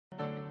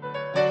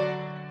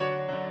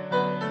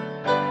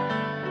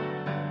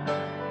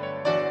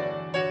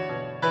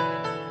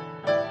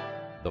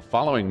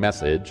following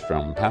message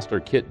from Pastor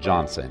Kit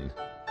Johnson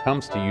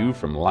comes to you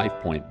from Life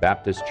Point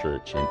Baptist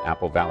Church in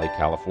Apple Valley,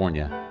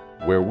 California,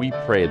 where we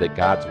pray that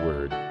God's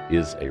Word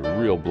is a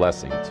real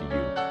blessing to you.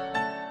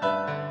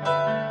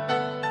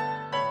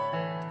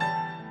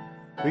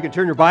 We can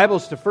turn your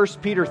Bibles to 1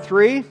 Peter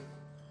 3. Of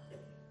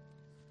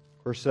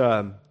course,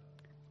 on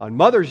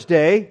Mother's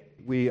Day,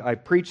 I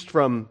preached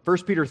from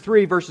 1 Peter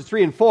 3, verses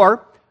 3 and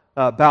 4,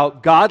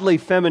 about godly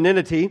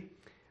femininity.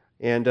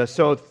 And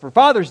so for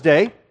Father's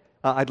Day,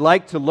 I'd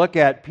like to look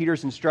at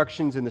Peter's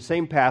instructions in the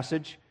same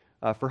passage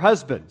for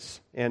husbands.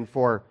 And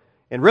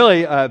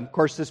really, of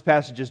course, this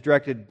passage is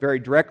directed very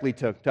directly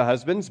to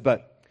husbands,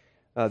 but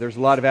there's a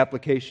lot of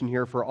application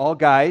here for all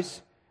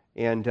guys,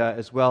 and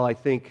as well, I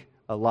think,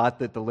 a lot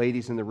that the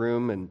ladies in the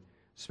room, and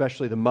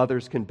especially the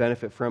mothers, can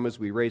benefit from as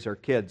we raise our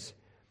kids.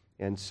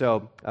 And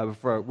so,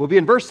 we'll be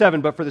in verse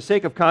 7, but for the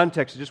sake of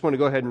context, I just want to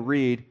go ahead and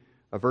read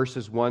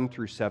verses 1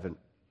 through 7.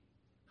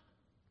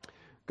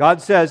 God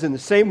says, "In the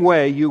same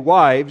way, you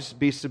wives,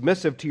 be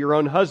submissive to your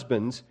own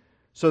husbands,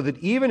 so that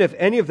even if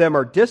any of them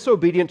are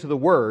disobedient to the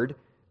word,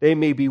 they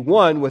may be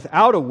won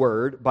without a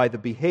word by the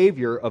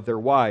behavior of their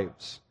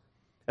wives,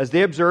 as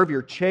they observe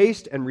your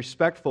chaste and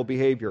respectful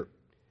behavior.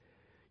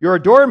 Your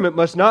adornment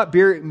must not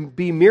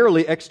be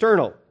merely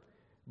external,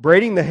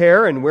 braiding the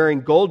hair and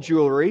wearing gold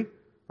jewelry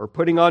or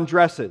putting on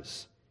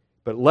dresses,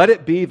 but let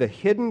it be the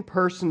hidden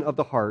person of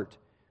the heart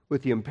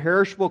with the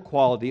imperishable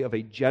quality of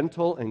a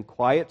gentle and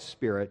quiet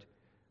spirit,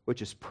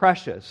 which is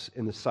precious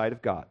in the sight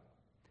of God.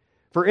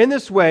 For in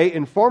this way,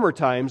 in former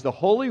times, the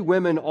holy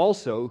women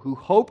also who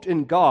hoped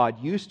in God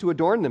used to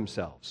adorn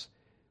themselves,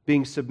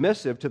 being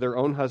submissive to their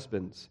own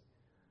husbands,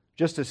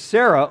 just as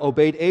Sarah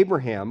obeyed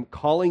Abraham,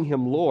 calling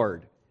him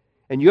Lord.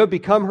 And you have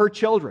become her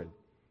children,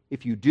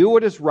 if you do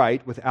what is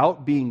right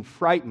without being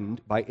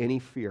frightened by any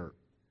fear.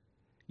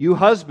 You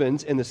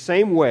husbands, in the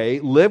same way,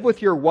 live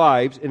with your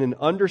wives in an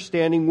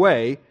understanding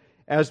way,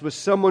 as with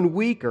someone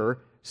weaker,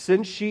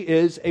 since she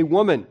is a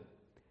woman,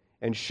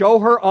 and show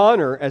her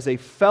honor as a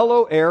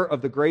fellow heir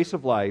of the grace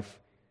of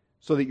life,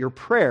 so that your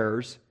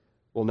prayers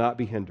will not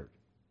be hindered."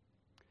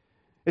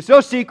 It's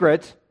no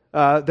secret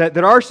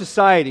that our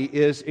society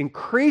is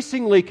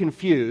increasingly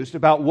confused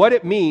about what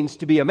it means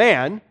to be a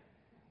man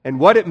and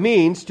what it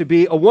means to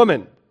be a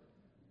woman.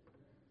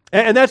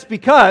 And that's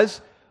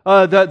because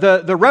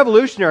the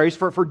revolutionaries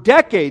for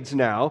decades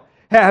now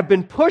have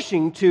been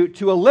pushing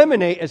to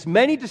eliminate as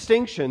many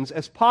distinctions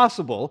as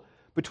possible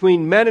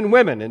between men and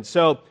women. And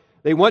so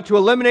they want to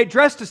eliminate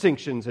dress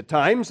distinctions at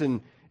times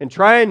and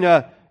try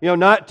and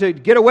not to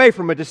get away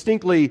from a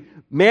distinctly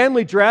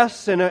manly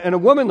dress and a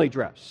womanly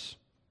dress.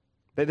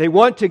 They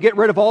want to get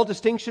rid of all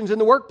distinctions in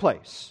the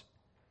workplace,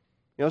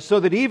 so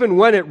that even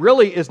when it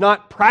really is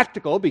not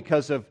practical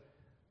because of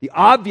the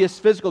obvious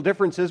physical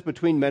differences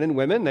between men and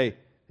women, they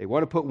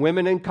want to put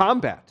women in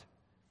combat,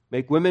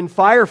 make women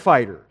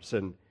firefighters,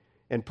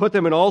 and put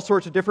them in all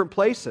sorts of different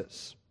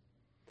places.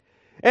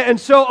 And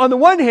so on the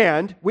one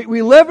hand,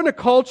 we live in a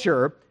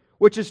culture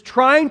which is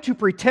trying to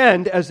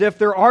pretend as if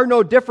there are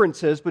no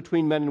differences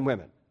between men and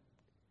women.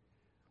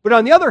 But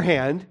on the other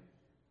hand,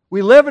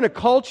 we live in a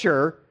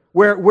culture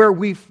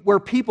where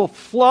people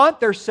flaunt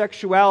their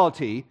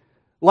sexuality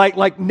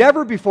like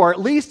never before, at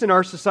least in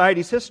our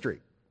society's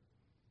history.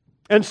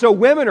 And so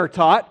women are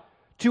taught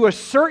to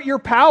assert your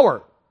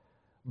power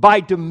by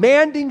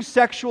demanding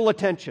sexual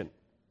attention.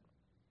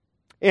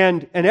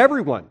 And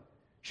everyone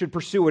should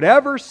pursue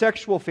whatever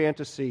sexual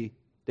fantasy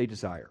they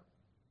desire.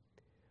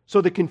 So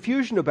the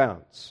confusion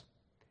abounds.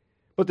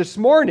 But this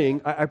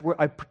morning,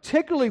 I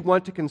particularly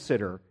want to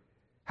consider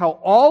how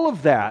all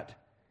of that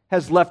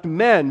has left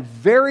men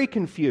very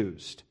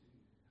confused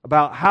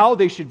about how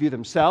they should view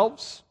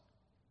themselves,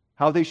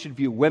 how they should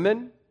view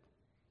women,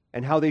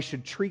 and how they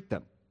should treat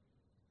them.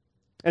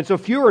 And so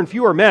fewer and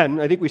fewer men,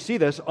 I think we see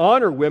this,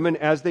 honor women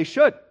as they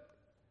should.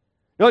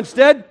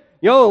 Instead,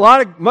 a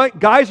lot of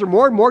guys are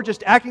more and more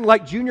just acting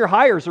like junior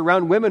hires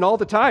around women all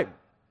the time.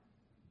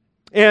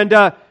 And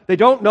they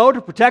don't know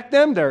to protect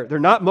them. They're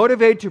not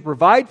motivated to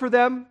provide for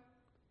them.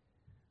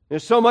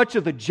 There's so much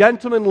of the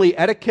gentlemanly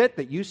etiquette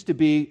that used to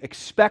be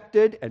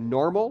expected and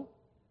normal.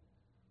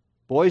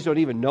 Boys don't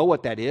even know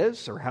what that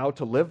is or how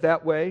to live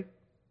that way.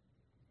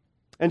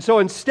 And so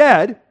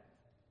instead,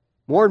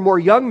 more and more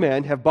young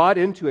men have bought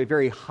into a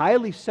very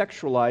highly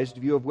sexualized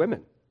view of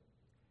women.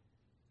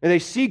 And they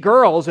see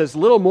girls as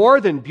little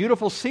more than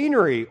beautiful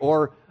scenery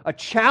or a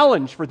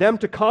challenge for them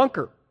to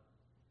conquer.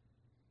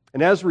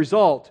 And as a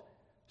result,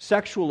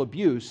 sexual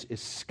abuse is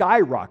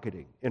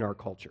skyrocketing in our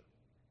culture.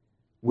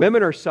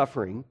 Women are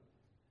suffering,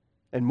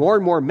 and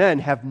more men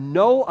have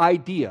no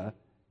idea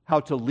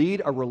how to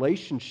lead a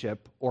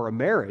relationship or a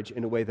marriage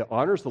in a way that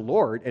honors the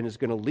Lord and is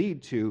going to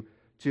lead to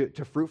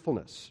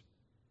fruitfulness.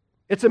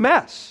 It's a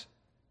mess.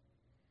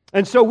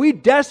 And so we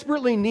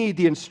desperately need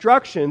the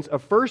instructions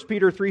of 1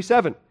 Peter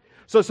 3:7.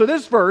 So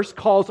this verse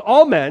calls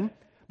all men,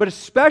 but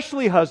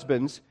especially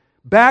husbands,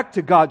 back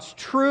to God's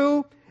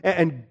true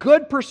and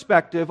good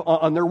perspective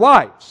on their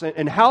wives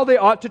and how they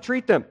ought to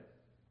treat them.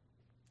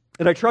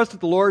 And I trust that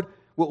the Lord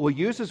will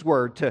use His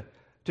Word to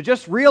to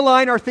just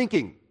realign our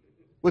thinking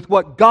with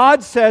what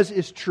God says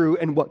is true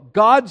and what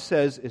God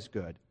says is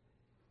good,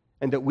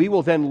 and that we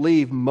will then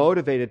leave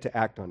motivated to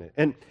act on it.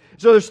 And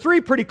so there's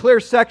three pretty clear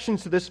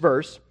sections to this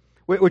verse,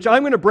 which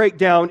I'm going to break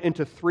down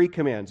into three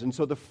commands. And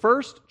so the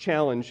first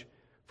challenge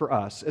for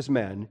us as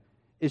men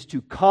is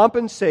to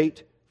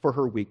compensate for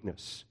her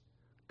weakness.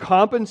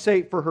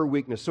 Compensate for her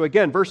weakness. So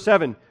again, verse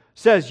 7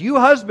 says, "You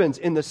husbands,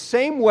 in the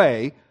same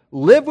way,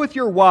 live with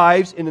your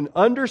wives in an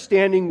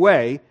understanding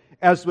way,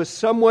 as with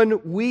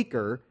someone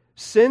weaker,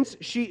 since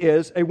she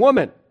is a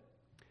woman."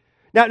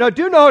 Now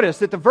do notice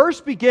that the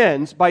verse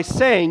begins by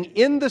saying,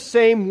 "in the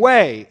same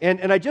way."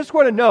 And I just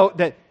want to note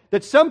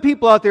that some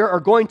people out there are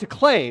going to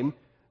claim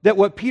that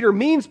what Peter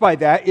means by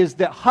that is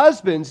that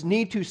husbands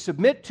need to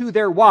submit to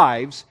their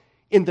wives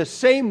in the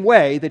same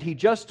way that he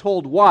just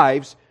told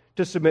wives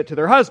to submit to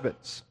their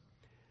husbands.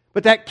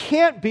 But that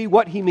can't be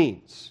what he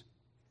means,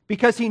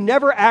 because he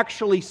never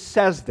actually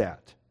says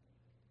that.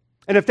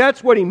 And if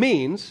that's what he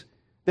means,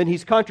 then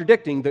he's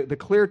contradicting the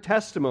clear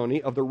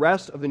testimony of the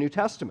rest of the New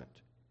Testament.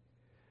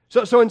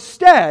 So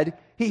instead,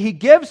 he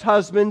gives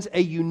husbands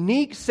a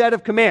unique set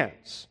of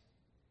commands.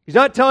 He's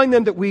not telling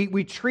them that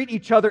we treat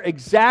each other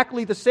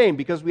exactly the same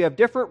because we have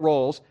different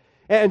roles.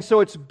 And so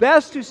it's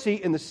best to see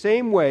in the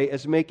same way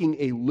as making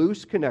a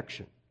loose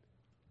connection.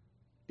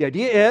 The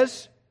idea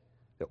is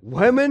that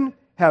women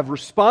have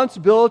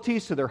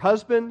responsibilities to their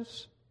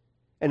husbands,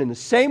 and in the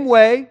same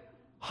way,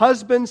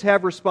 husbands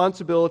have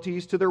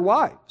responsibilities to their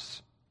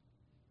wives.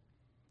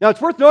 Now,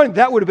 it's worth noting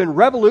that would have been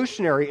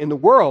revolutionary in the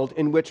world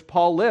in which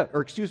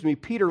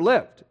Peter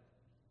lived.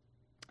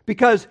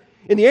 Because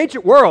in the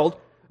ancient world,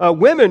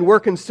 women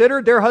were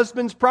considered their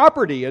husband's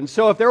property. And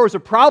so if there was a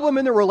problem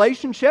in the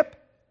relationship,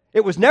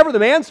 it was never the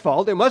man's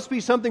fault. There must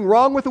be something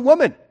wrong with the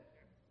woman.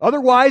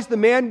 Otherwise, the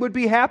man would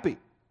be happy.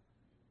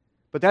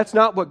 But that's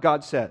not what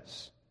God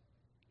says.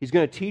 He's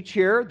going to teach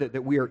here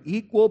that we are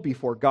equal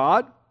before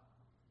God.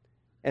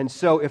 And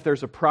so if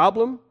there's a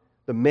problem,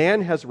 the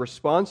man has a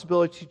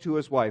responsibility to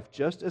his wife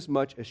just as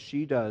much as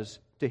she does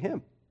to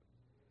him.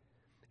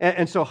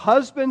 And so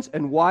husbands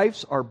and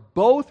wives are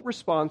both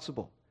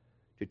responsible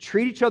to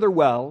treat each other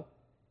well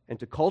and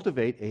to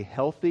cultivate a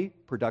healthy,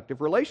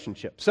 productive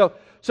relationship. So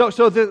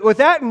with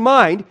that in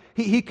mind,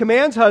 he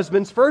commands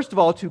husbands, first of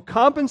all, to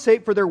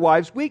compensate for their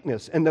wives'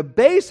 weakness. And the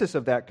basis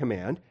of that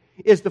command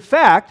is the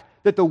fact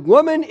that the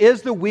woman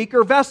is the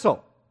weaker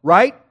vessel,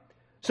 right?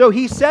 So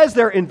he says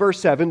there in verse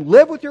 7,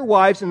 "Live with your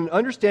wives in an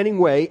understanding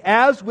way,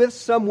 as with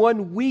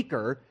someone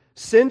weaker,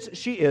 since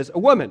she is a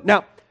woman."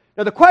 Now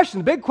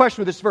the big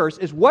question with this verse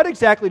is, what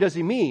exactly does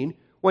he mean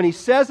when he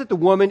says that the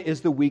woman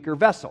is the weaker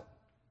vessel?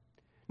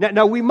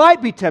 Now we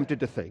might be tempted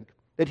to think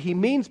that he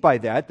means by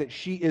that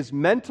she is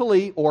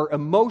mentally or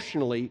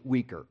emotionally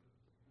weaker.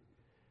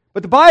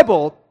 But the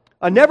Bible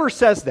never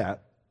says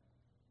that,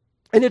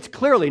 and it's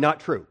clearly not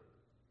true.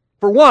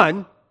 For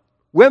one,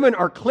 women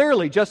are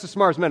clearly just as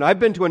smart as men. I've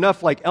been to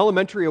enough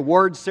elementary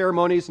awards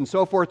ceremonies and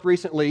so forth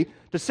recently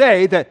to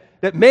say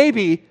that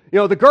maybe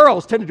the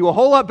girls tend to do a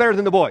whole lot better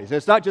than the boys. And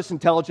it's not just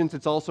intelligence,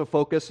 it's also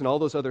focus and all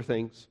those other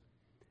things.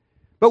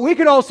 But we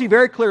can all see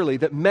very clearly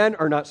that men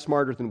are not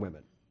smarter than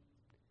women.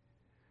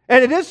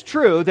 And it is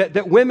true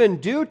that women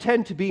do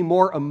tend to be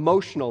more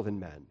emotional than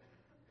men.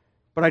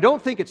 But I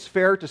don't think it's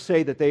fair to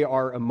say that they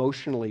are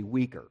emotionally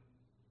weaker.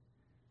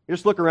 You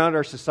just look around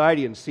our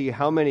society and see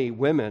how many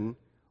women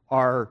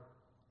are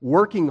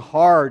working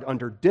hard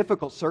under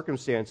difficult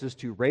circumstances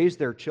to raise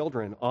their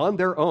children on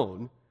their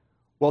own,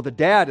 while the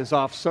dad is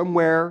off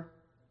somewhere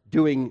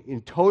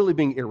totally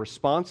being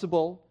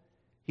irresponsible.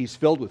 He's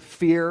filled with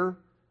fear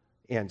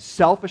and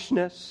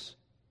selfishness,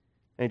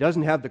 and he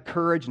doesn't have the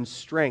courage and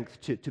strength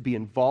to be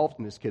involved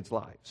in his kids'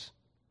 lives.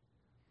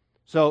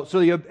 So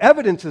the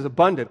evidence is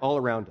abundant all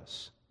around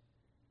us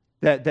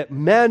that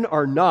men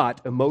are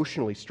not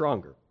emotionally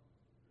stronger.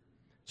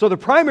 So the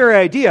primary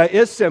idea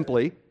is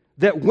simply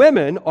that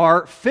women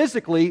are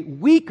physically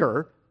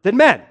weaker than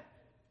men.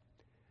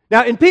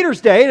 Now, in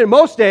Peter's day, and in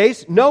most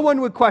days, no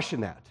one would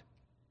question that.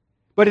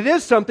 But it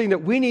is something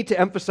that we need to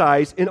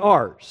emphasize in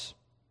ours.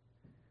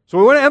 So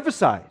we want to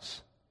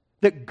emphasize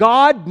that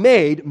God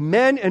made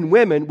men and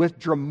women with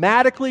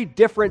dramatically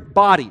different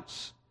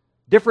bodies,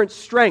 different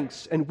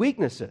strengths and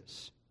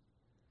weaknesses.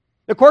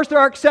 Of course, there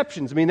are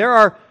exceptions. I mean, there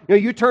are,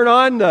 you turn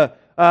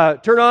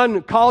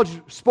on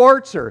college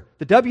sports or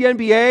the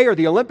WNBA or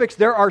the Olympics,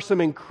 there are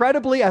some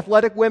incredibly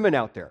athletic women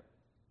out there.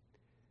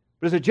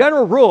 But as a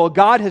general rule,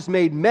 God has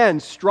made men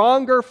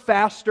stronger,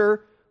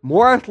 faster,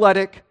 more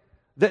athletic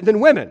than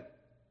women.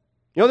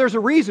 There's a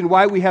reason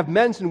why we have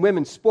men's and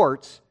women's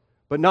sports,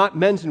 but not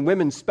men's and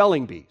women's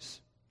spelling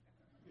bees.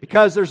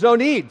 Because there's no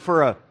need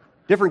for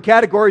different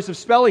categories of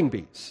spelling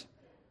bees.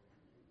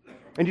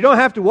 And you don't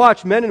have to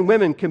watch men and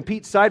women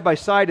compete side by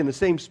side in the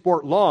same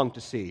sport long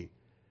to see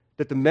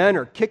that the men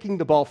are kicking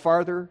the ball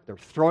farther, they're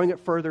throwing it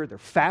further, they're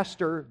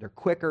faster, they're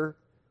quicker,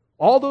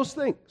 all those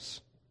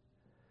things.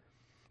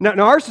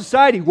 Now our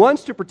society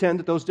wants to pretend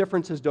that those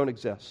differences don't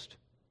exist.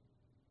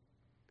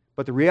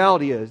 But the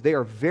reality is they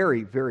are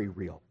very, very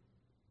real.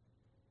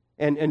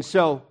 And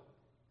so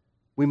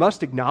We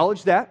must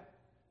acknowledge that.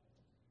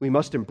 We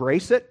must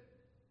embrace it.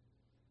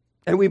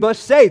 And we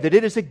must say that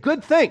it is a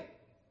good thing.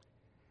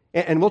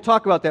 And we'll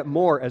talk about that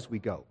more as we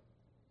go.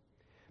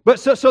 But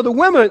so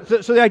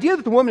the idea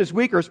that the woman is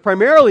weaker is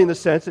primarily in the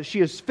sense that she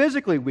is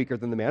physically weaker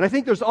than the man. I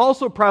think there's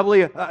also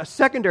probably a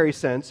secondary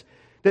sense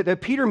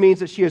that Peter means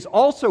that she is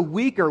also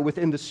weaker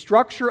within the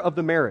structure of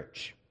the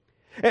marriage.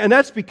 And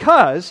that's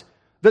because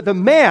that the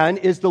man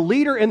is the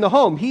leader in the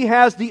home. He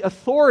has the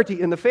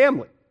authority in the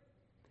family.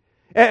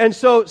 And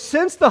so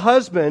since the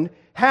husband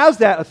has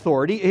that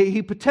authority,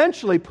 he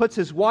potentially puts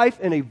his wife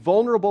in a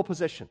vulnerable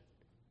position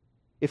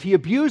if he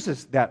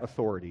abuses that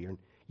authority and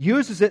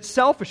uses it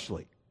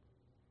selfishly.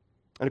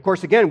 And of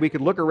course, again, we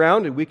could look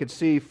around and we could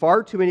see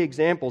far too many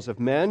examples of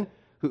men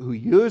who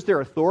use their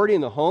authority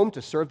in the home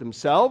to serve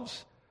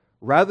themselves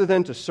rather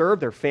than to serve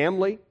their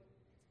family,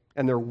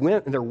 and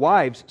their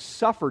wives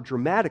suffer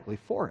dramatically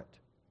for it.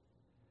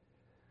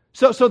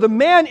 So the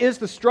man is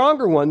the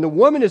stronger one. The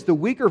woman is the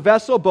weaker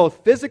vessel,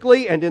 both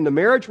physically and in the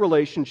marriage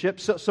relationship.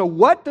 So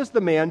what does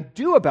the man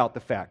do about the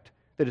fact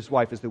that his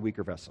wife is the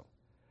weaker vessel?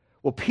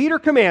 Well, Peter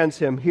commands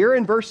him here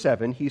in verse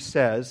 7. He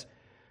says,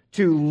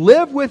 to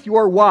live with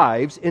your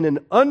wives in an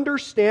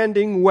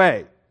understanding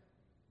way,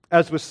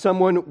 as with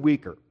someone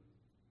weaker.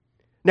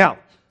 Now,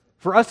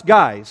 for us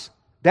guys,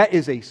 that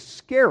is a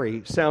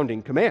scary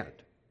sounding command.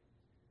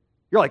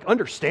 You're like,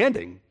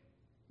 understanding?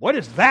 What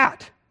is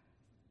that?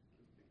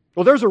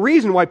 Well, there's a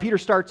reason why Peter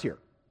starts here.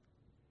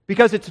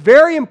 Because it's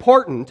very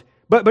important,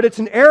 but it's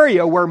an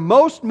area where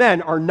most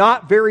men are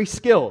not very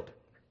skilled.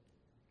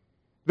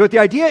 But the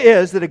idea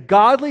is that a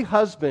godly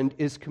husband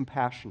is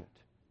compassionate.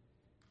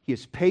 He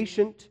is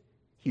patient,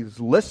 he is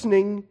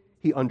listening,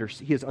 he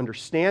is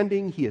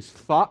understanding, he is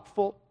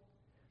thoughtful.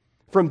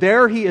 From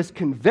there, he is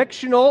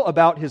convictional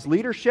about his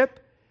leadership,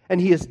 and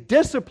he is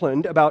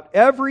disciplined about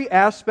every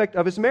aspect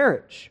of his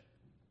marriage.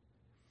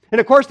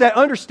 And of course, that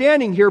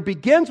understanding here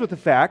begins with the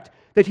fact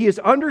that he is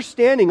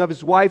understanding of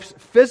his wife's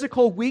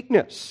physical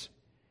weakness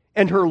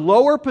and her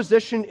lower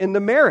position in the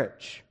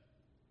marriage.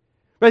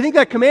 But I think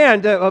that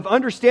command of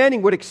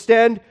understanding would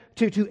extend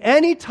to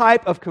any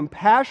type of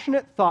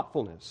compassionate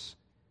thoughtfulness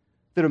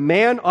that a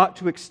man ought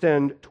to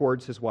extend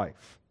towards his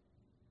wife.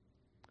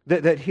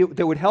 That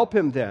would help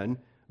him then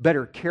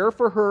better care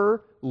for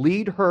her,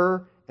 lead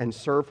her, and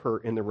serve her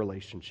in the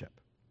relationship.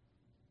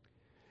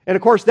 And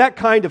of course, that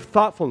kind of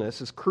thoughtfulness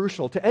is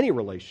crucial to any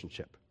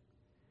relationship.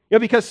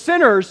 Because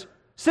sinners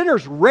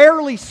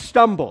rarely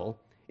stumble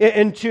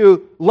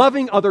into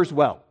loving others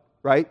well,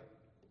 right?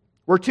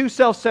 We're too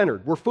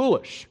self-centered. We're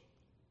foolish.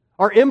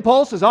 Our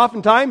impulse is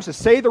oftentimes to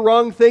say the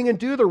wrong thing and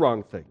do the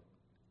wrong thing.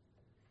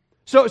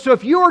 So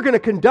if you are going to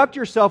conduct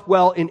yourself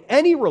well in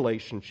any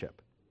relationship,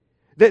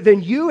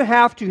 then you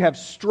have to have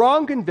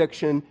strong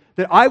conviction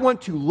that I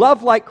want to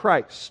love like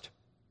Christ.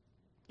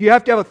 You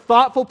have to have a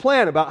thoughtful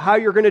plan about how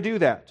you're going to do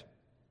that.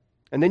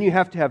 And then you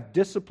have to have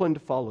discipline to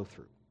follow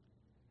through.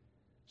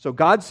 So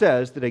God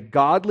says that a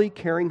godly,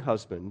 caring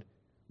husband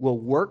will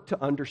work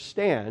to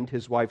understand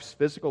his wife's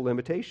physical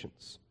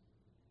limitations.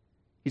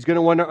 He's going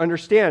to want to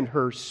understand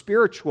her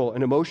spiritual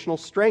and emotional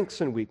strengths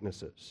and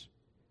weaknesses,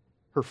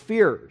 her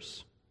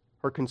fears,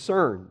 her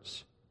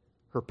concerns,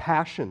 her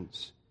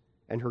passions,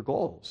 and her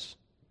goals.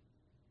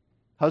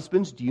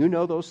 Husbands, do you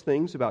know those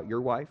things about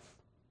your wife?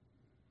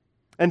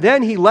 And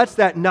then he lets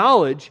that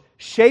knowledge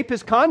shape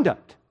his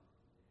conduct.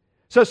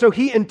 So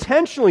he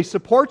intentionally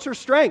supports her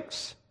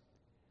strengths,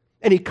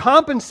 and he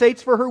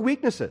compensates for her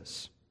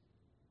weaknesses.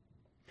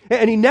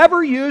 And he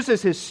never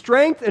uses his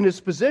strength and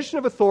his position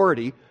of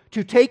authority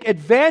to take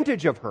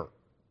advantage of her,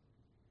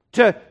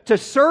 to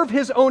serve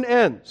his own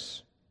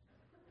ends.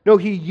 No,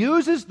 he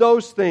uses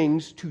those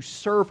things to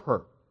serve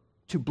her,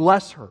 to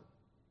bless her.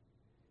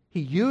 He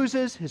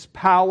uses his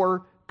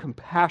power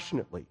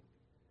compassionately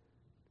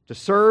to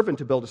serve and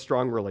to build a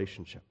strong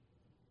relationship.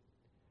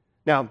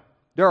 Now,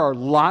 there are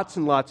lots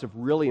and lots of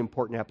really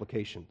important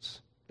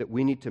applications that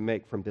we need to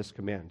make from this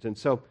command. And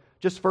so,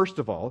 just first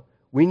of all,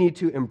 we need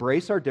to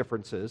embrace our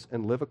differences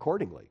and live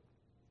accordingly.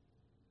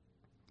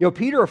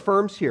 Peter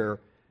affirms here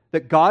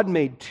that God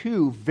made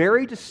two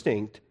very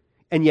distinct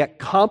and yet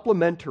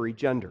complementary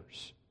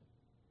genders.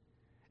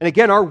 And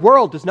again, our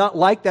world does not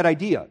like that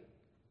idea.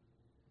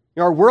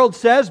 Our world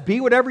says, be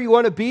whatever you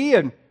want to be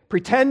and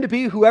pretend to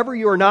be whoever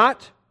you are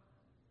not.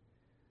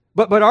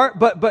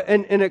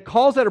 And it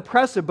calls that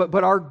oppressive,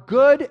 but our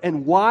good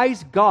and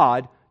wise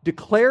God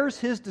declares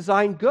his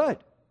design good.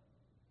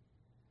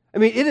 I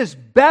mean, it is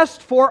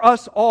best for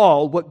us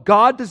all what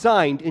God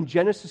designed in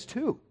Genesis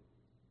 2.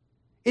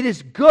 It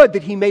is good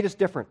that he made us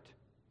different.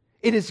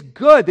 It is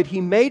good that he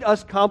made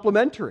us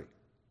complementary.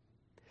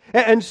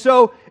 And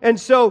so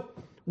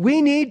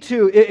we need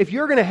to, if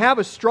you're going to have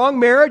a strong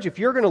marriage, if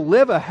you're going to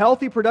live a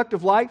healthy,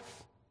 productive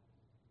life,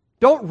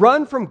 don't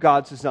run from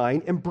God's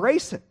design.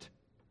 Embrace it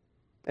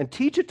and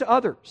teach it to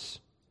others.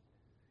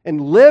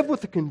 And live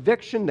with the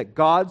conviction that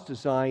God's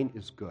design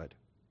is good.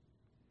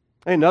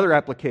 And another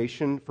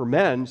application for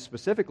men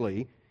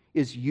specifically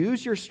is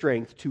use your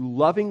strength to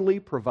lovingly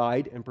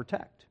provide and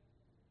protect.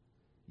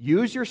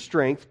 use your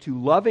strength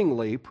to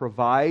lovingly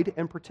provide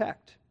and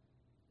protect.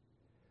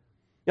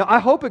 Now, I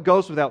hope it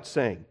goes without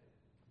saying,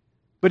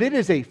 but it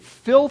is a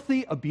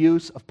filthy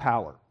abuse of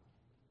power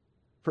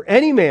for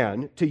any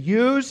man to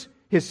use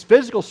his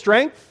physical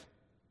strength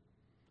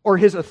or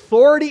his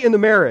authority in the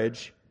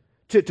marriage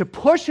to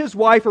push his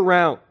wife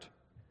around,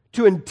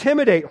 to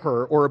intimidate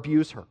her or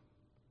abuse her,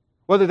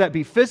 whether that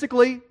be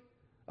physically,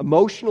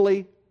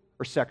 emotionally,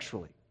 or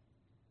sexually.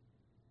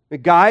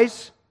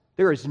 Guys,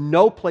 there is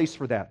no place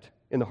for that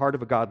in the heart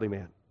of a godly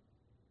man.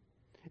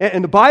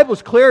 And the Bible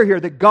is clear here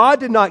that God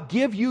did not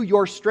give you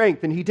your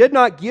strength, and He did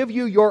not give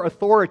you your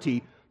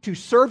authority to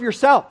serve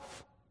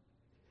yourself,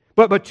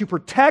 but to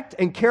protect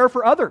and care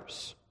for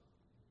others.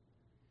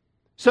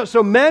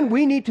 So men,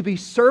 we need to be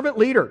servant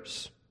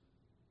leaders.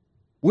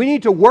 We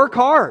need to work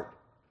hard.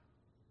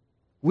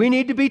 We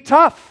need to be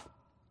tough.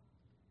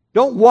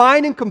 Don't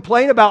whine and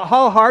complain about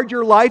how hard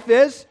your life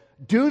is.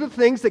 Do the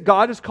things that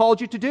God has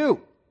called you to do.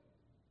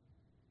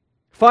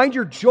 Find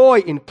your joy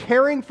in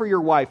caring for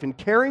your wife and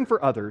caring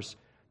for others,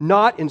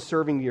 not in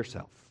serving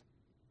yourself.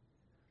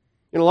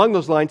 And along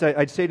those lines,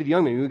 I'd say to the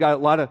young men, we've got a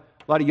lot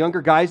of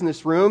younger guys in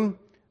this room,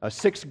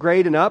 6th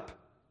grade and up.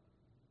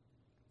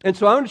 And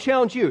so I want to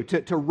challenge you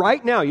to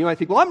right now, you might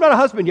think, well, I'm not a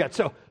husband yet,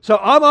 so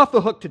I'm off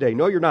the hook today.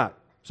 No, you're not.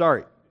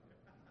 Sorry.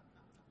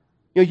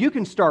 You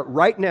can start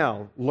right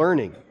now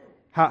learning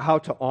how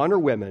to honor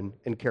women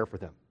and care for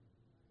them.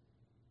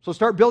 So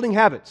start building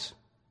habits.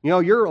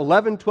 You're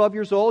 11, 12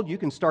 years old, you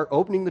can start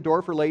opening the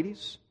door for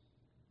ladies.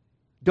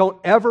 Don't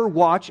ever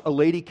watch a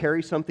lady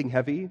carry something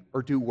heavy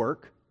or do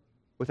work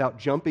without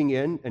jumping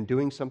in and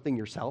doing something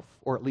yourself,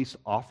 or at least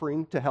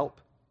offering to help.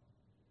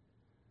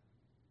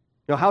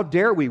 How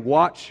dare we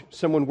watch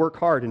someone work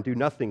hard and do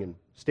nothing and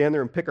stand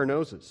there and pick our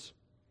noses?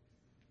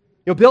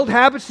 Build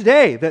habits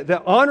today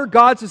that honor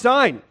God's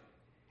design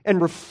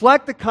and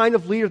reflect the kind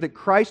of leader that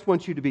Christ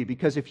wants you to be,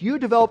 because if you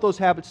develop those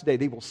habits today,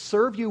 they will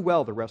serve you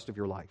well the rest of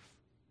your life.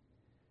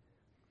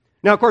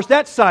 Now, of course,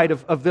 that side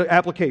of the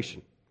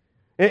application,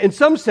 in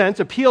some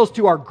sense, appeals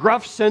to our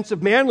gruff sense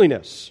of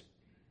manliness.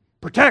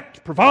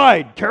 Protect,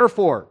 provide, care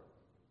for.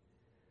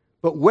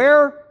 But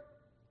where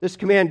this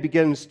command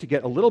begins to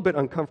get a little bit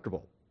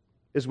uncomfortable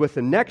is with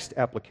the next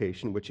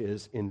application, which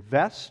is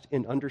invest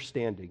in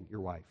understanding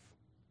your wife.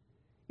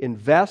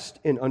 Invest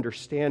in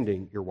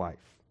understanding your wife.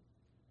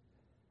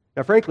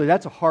 Now, frankly,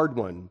 that's a hard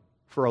one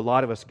for a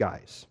lot of us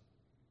guys,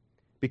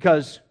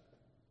 because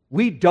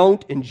we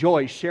don't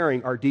enjoy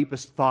sharing our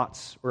deepest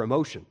thoughts or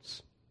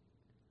emotions.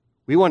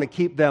 We want to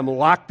keep them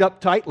locked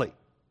up tightly.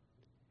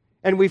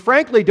 And we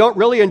frankly don't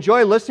really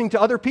enjoy listening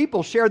to other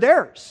people share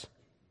theirs.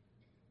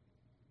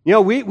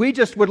 We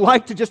just would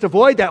like to just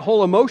avoid that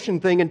whole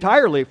emotion thing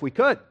entirely if we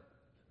could.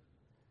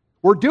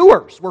 We're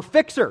doers. We're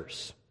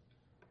fixers.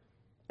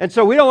 And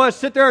so we don't want to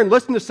sit there and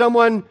listen to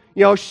someone,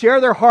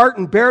 share their heart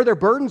and bear their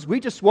burdens. We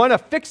just want to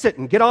fix it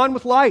and get on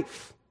with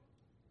life.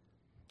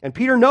 And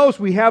Peter knows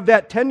we have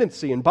that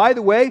tendency. And by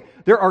the way,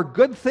 there are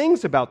good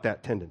things about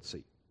that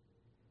tendency.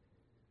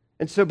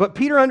 But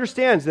Peter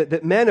understands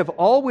that men have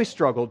always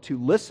struggled to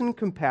listen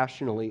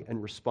compassionately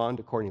and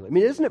respond accordingly. I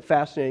mean, isn't it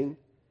fascinating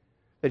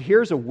that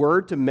here's a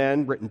word to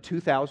men written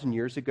 2,000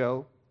 years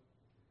ago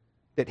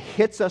that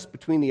hits us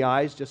between the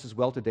eyes just as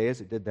well today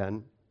as it did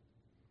then?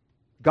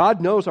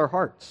 God knows our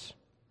hearts,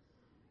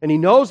 and He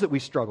knows that we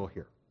struggle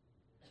here.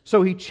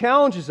 So He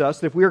challenges us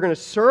that if we are going to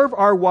serve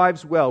our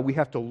wives well, we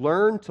have to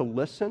learn to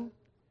listen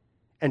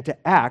and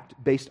to act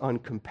based on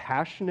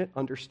compassionate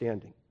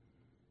understanding.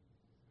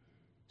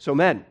 So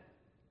men,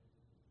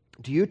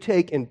 do you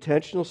take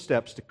intentional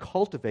steps to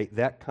cultivate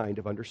that kind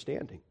of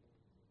understanding?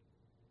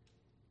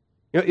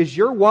 Is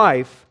your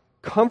wife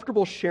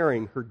comfortable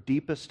sharing her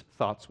deepest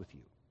thoughts with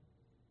you?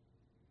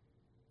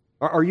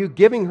 Are you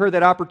giving her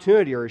that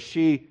opportunity, or is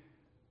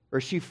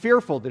she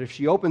fearful that if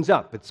she opens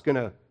up, it's going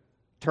to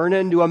turn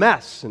into a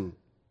mess and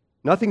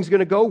nothing's going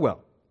to go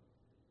well?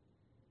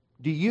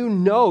 Do you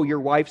know your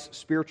wife's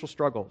spiritual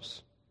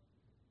struggles?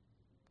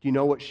 Do you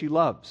know what she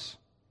loves?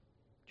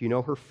 Do you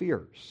know her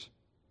fears?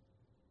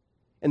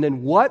 And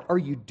then what are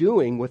you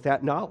doing with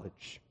that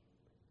knowledge?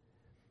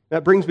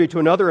 That brings me to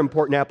another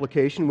important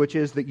application, which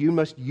is that you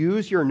must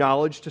use your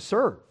knowledge to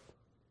serve.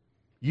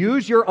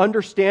 Use your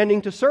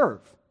understanding to serve.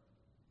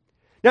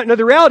 Now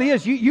the reality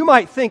is, you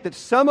might think that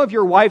some of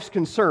your wife's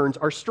concerns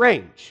are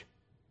strange,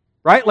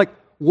 right? Like,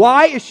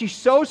 why is she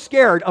so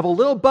scared of a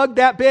little bug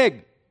that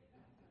big?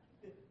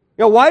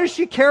 Why does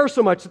she care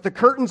so much that the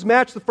curtains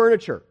match the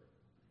furniture?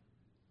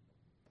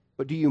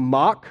 But do you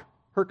mock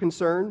her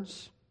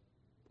concerns,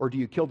 or do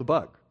you kill the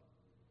bug?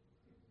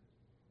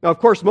 Now, of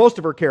course, most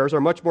of her cares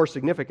are much more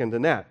significant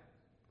than that.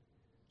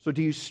 So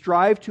do you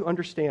strive to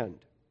understand?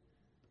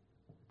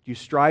 Do you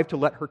strive to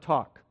let her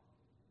talk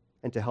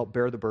and to help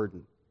bear the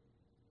burden?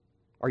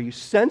 Are you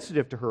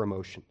sensitive to her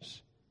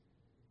emotions?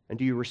 And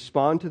do you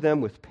respond to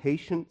them with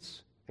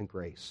patience and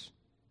grace?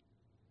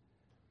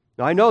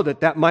 Now, I know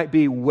that might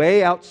be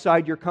way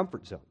outside your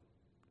comfort zone.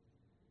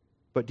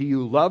 But do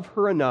you love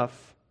her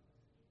enough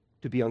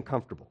to be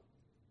uncomfortable?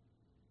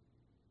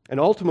 And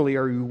ultimately,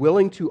 are you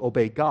willing to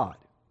obey God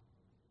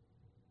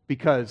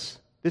because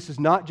this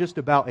is not just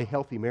about a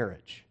healthy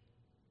marriage.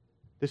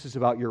 This is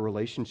about your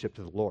relationship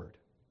to the Lord.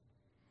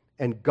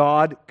 And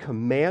God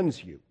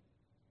commands you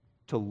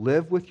to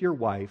live with your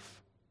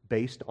wife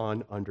based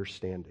on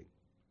understanding.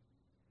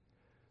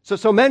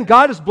 So men,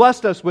 God has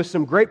blessed us with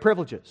some great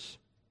privileges.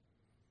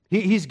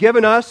 He's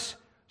given us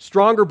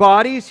stronger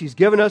bodies. He's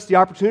given us the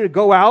opportunity to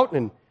go out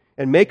and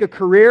make a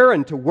career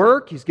and to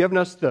work. He's given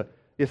us the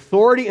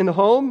authority in the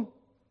home.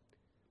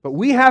 But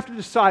we have to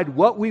decide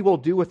what we will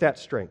do with that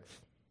strength.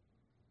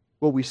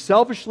 Will we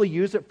selfishly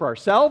use it for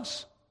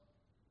ourselves?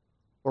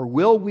 Or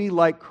will we,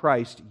 like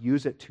Christ,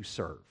 use it to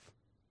serve?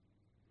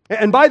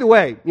 And by the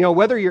way,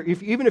 whether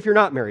even if you're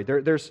not married,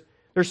 there's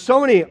so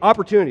many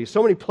opportunities,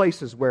 so many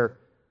places where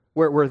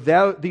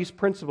these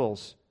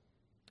principles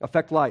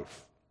affect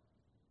life.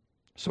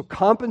 So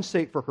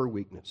compensate for her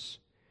weakness.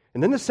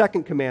 And then the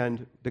second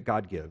command that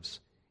God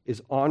gives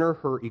is honor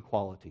her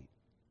equality.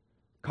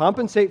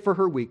 Compensate for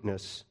her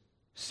weakness.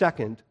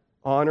 Second,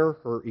 honor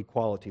her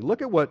equality.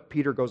 Look at what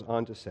Peter goes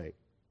on to say.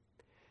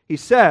 He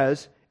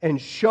says, and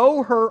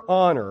show her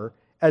honor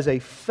as a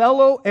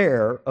fellow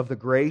heir of the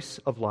grace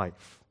of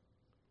life.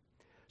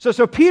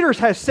 So Peter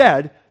has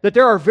said that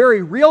there are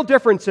very real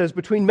differences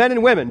between men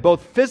and women,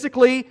 both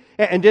physically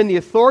and in the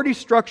authority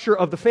structure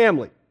of the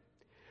family.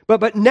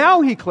 But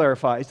now he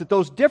clarifies that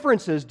those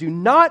differences do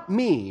not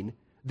mean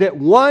that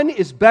one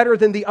is better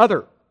than the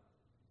other.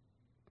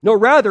 No,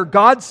 rather,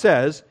 God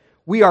says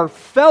we are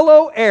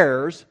fellow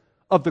heirs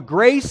of the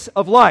grace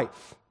of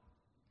life.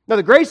 Now,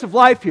 the grace of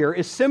life here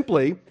is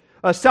simply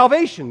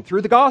salvation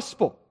through the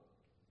gospel.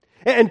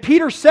 And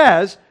Peter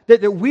says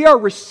that we are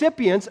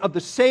recipients of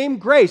the same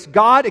grace.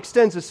 God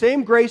extends the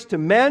same grace to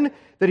men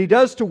that He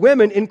does to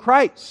women in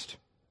Christ.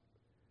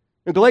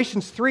 In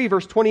Galatians 3,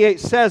 verse 28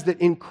 says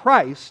that in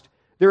Christ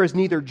there is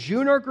neither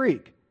Jew nor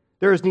Greek,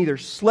 there is neither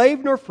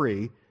slave nor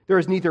free, there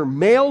is neither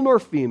male nor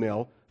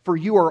female, for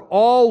you are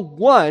all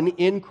one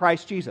in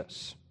Christ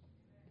Jesus.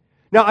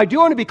 Now, I do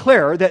want to be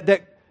clear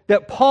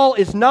that Paul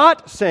is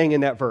not saying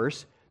in that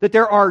verse that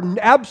there are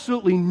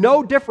absolutely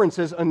no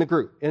differences in the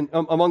group,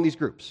 among these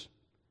groups.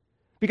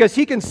 Because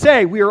he can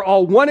say we are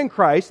all one in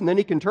Christ, and then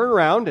he can turn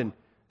around and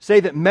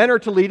say that men are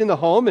to lead in the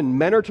home and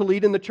men are to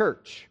lead in the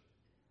church.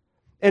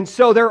 And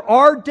so there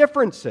are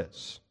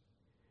differences.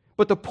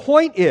 But the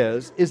point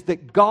is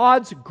that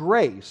God's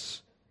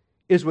grace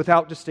is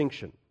without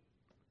distinction.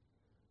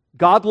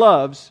 God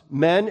loves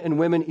men and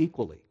women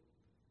equally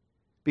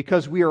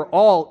because we are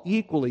all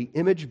equally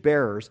image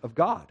bearers of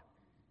God.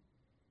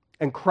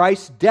 And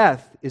Christ's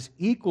death is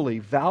equally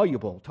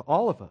valuable to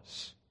all of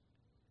us.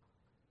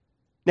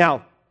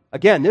 Now,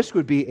 again, this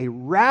would be a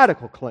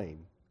radical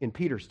claim in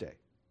Peter's day.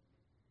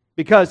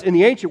 Because in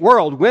the ancient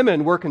world,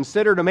 women were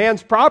considered a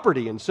man's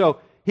property. And so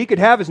he could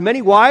have as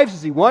many wives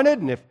as he wanted.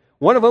 And if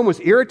one of them was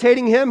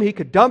irritating him, he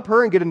could dump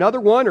her and get another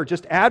one or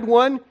just add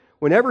one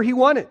whenever he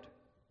wanted.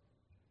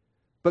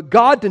 But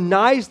God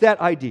denies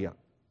that idea.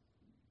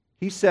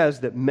 He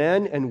says that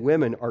men and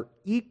women are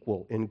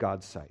equal in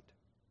God's sight.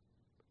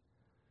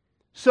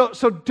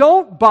 So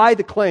don't buy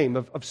the claim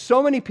of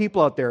so many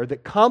people out there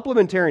that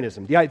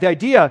complementarianism, the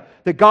idea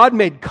that God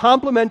made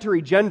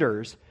complementary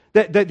genders,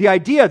 that the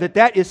idea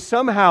that is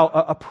somehow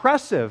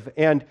oppressive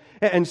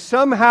and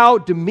somehow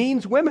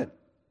demeans women.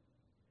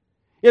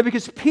 Yeah,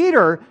 because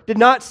Peter did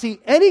not see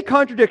any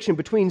contradiction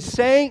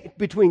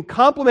between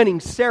complimenting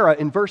Sarah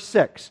in verse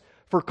 6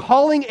 for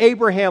calling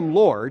Abraham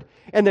Lord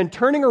and then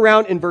turning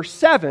around in verse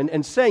 7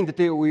 and saying that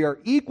we are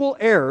equal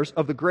heirs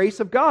of the grace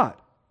of God.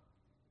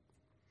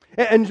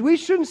 And we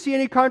shouldn't see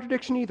any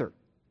contradiction either.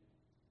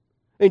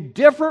 And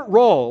different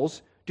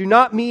roles do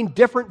not mean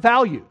different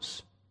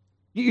values.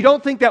 You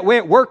don't think that way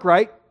at work,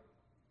 right?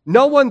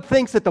 No one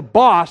thinks that the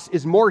boss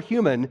is more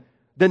human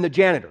than the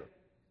janitor.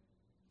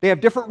 They have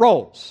different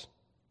roles.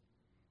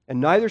 And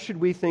neither should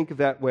we think of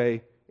that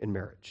way in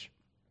marriage.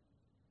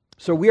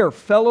 So we are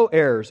fellow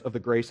heirs of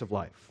the grace of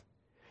life.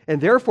 And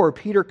therefore,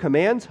 Peter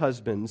commands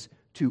husbands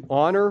to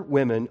honor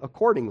women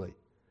accordingly.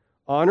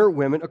 Honor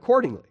women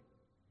accordingly.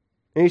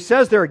 And he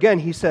says there again,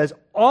 he says,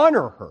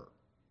 honor her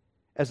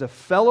as a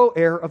fellow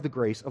heir of the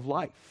grace of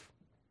life.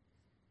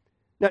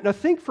 Now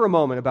think for a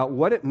moment about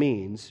what it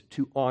means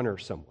to honor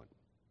someone.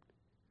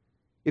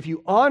 If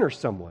you honor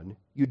someone,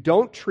 you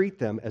don't treat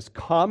them as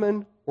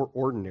common or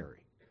ordinary.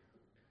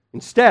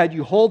 Instead,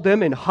 you hold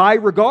them in high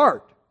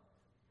regard,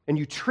 and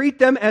you treat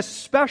them as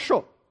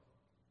special.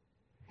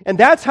 And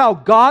that's how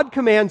God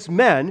commands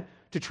men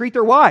to treat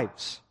their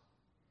wives.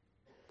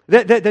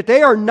 That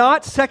they are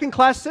not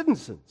second-class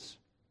citizens.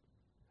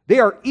 They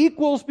are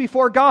equals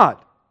before God.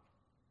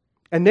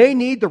 And they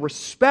need the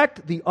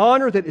respect, the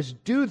honor that is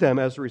due them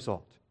as a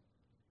result.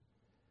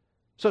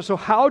 So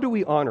how do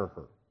we honor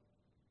her?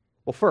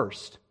 Well,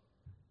 first,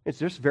 it's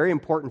just very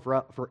important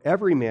for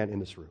every man in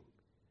this room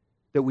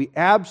that we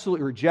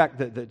absolutely reject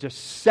the just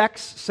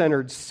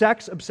sex-centered,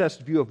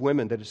 sex-obsessed view of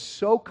women that is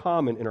so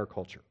common in our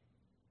culture.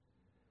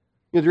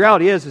 The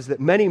reality is that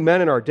many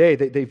men in our day,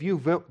 they view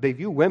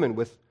women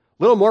with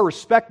little more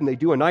respect than they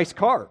do a nice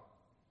car.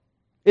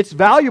 It's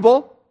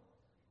valuable.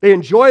 They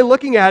enjoy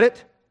looking at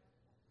it.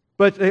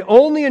 but they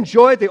only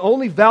enjoy it, they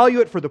only value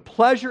it for the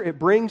pleasure it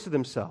brings to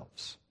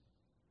themselves.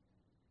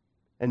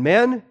 And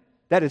men,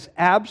 that is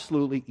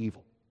absolutely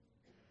evil.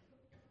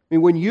 I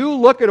mean, when you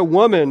look at a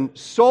woman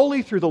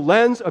solely through the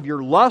lens of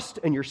your lust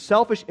and your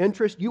selfish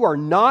interest, you are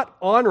not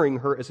honoring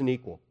her as an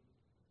equal.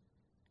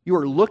 You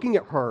are looking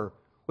at her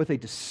with a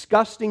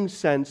disgusting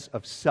sense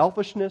of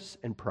selfishness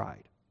and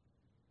pride.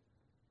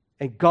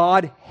 And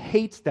God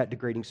hates that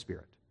degrading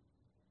spirit.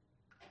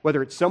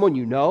 Whether it's someone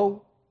you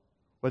know,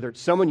 whether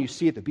it's someone you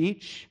see at the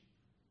beach,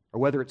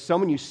 or whether it's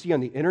someone you see on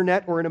the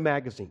internet or in a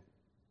magazine,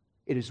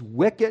 it is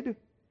wicked,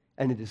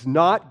 and it is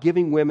not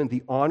giving women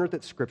the honor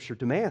that Scripture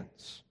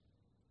demands.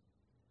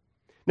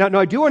 Now,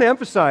 I do want to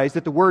emphasize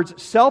that the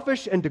words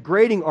selfish and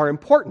degrading are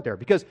important there,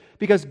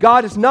 because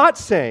God is not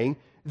saying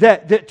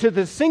that to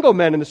the single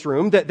men in this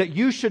room that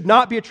you should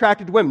not be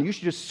attracted to women. You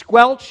should just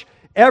squelch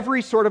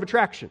every sort of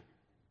attraction.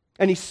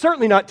 And He's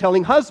certainly not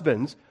telling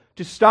husbands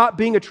to stop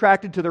being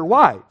attracted to their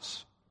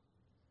wives.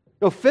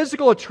 No,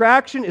 physical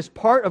attraction is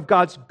part of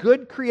God's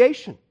good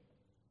creation.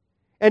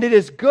 And it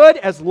is good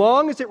as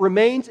long as it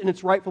remains in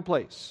its rightful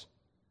place.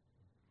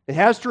 It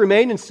has to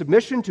remain in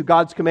submission to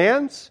God's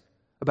commands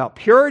about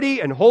purity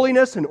and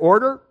holiness and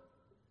order.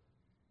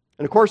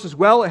 And of course, as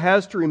well, it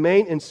has to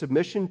remain in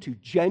submission to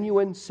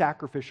genuine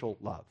sacrificial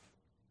love.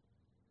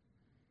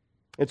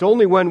 It's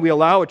only when we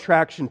allow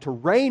attraction to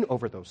reign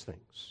over those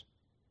things,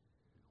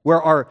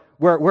 where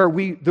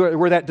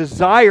that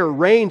desire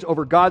reigns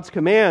over God's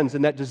commands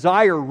and that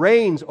desire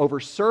reigns over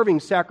serving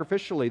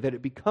sacrificially, that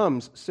it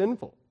becomes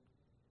sinful.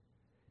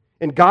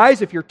 And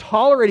guys, if you're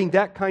tolerating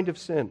that kind of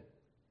sin,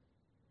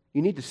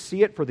 you need to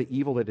see it for the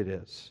evil that it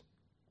is.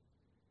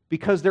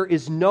 Because there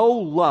is no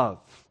love,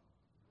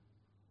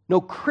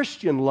 no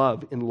Christian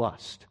love in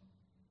lust.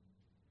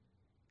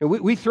 And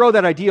we throw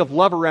that idea of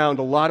love around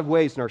a lot of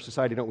ways in our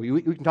society, don't we?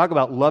 We can talk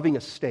about loving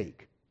a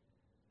steak.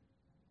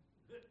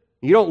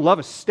 You don't love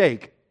a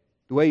steak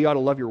the way you ought to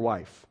love your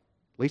wife.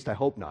 At least I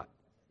hope not.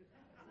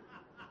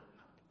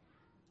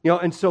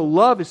 And so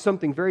love is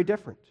something very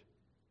different.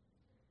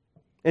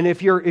 And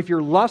if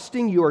you're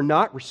lusting, you are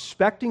not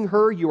respecting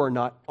her, you are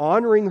not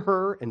honoring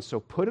her, and so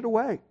put it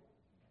away.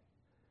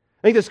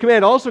 I think this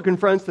command also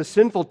confronts the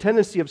sinful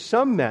tendency of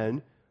some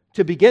men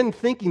to begin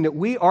thinking that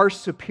we are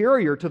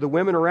superior to the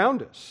women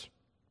around us.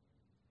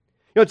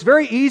 It's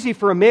very easy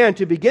for a man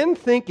to begin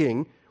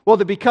thinking, well,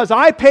 that because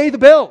I pay the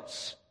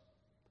bills,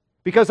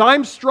 because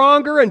I'm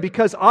stronger and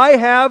because I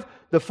have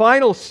the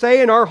final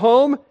say in our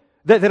home,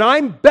 that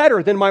I'm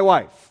better than my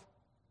wife.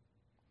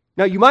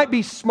 Now, you might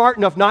be smart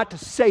enough not to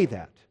say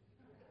that.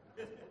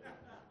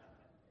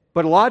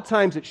 But a lot of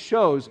times it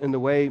shows in the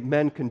way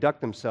men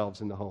conduct themselves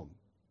in the home.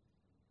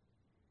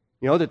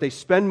 That they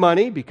spend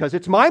money because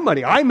it's my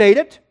money. I made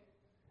it.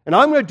 And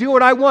I'm going to do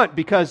what I want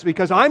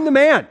because I'm the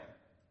man.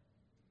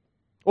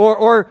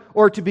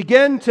 Or to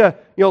begin to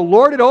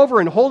lord it over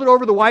and hold it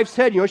over the wife's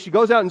head. She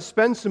goes out and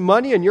spends some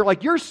money and you're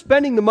like, you're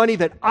spending the money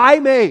that I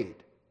made.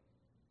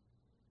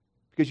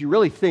 Because you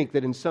really think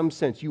that in some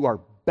sense you are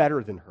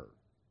better than her.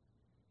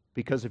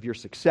 Because of your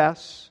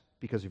success,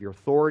 because of your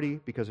authority,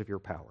 because of your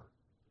power.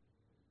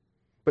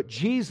 But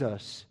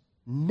Jesus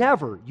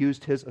never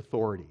used His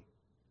authority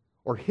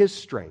or His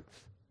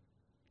strength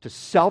to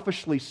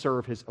selfishly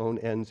serve His own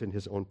ends and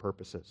His own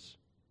purposes.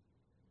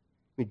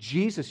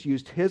 Jesus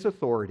used His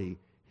authority,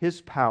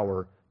 His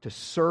power, to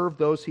serve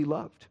those He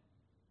loved.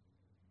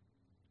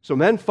 So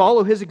men,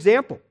 follow His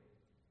example.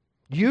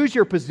 Use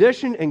your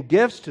position and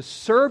gifts to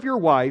serve your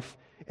wife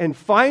and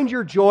find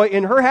your joy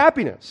in her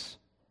happiness,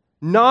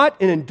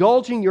 not in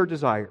indulging your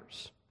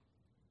desires.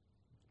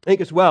 I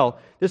think as well,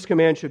 this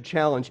command should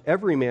challenge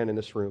every man in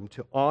this room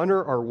to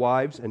honor our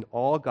wives and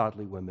all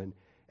godly women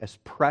as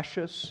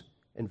precious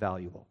and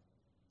valuable.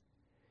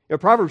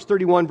 Proverbs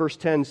 31 verse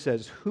 10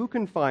 says, "Who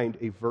can find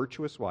a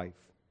virtuous wife?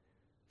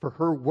 For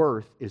her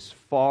worth is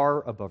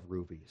far above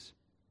rubies."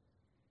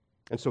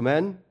 And so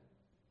men,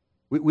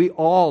 we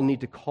all need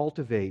to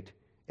cultivate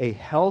a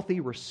healthy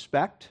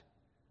respect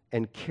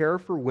and care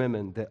for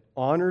women that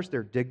honors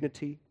their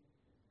dignity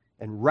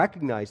and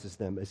recognizes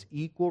them as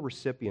equal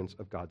recipients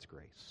of God's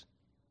grace.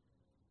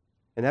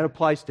 And that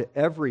applies to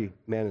every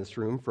man in this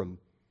room from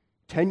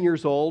 10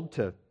 years old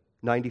to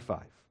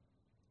 95.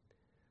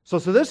 So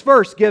this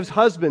verse gives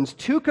husbands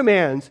two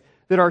commands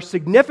that are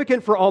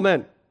significant for all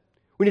men.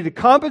 We need to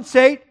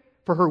compensate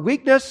for her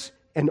weakness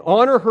and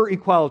honor her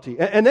equality.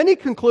 And then he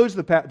concludes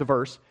the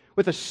verse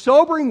with a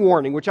sobering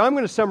warning, which I'm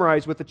going to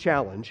summarize with a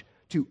challenge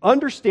to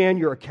understand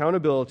your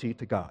accountability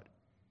to God.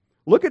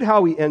 Look at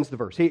how he ends the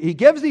verse. He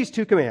gives these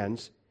two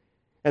commands,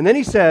 and then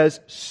he says,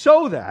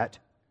 so that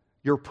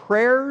your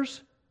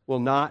prayers will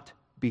not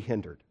be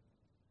hindered.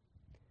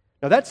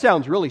 Now that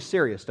sounds really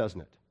serious,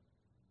 doesn't it?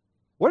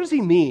 What does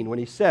he mean when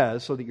he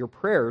says, so that your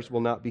prayers will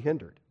not be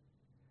hindered?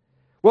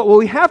 Well,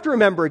 we have to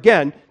remember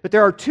again that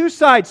there are two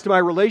sides to my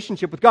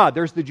relationship with God.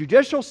 There's the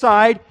judicial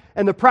side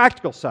and the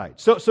practical side.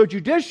 So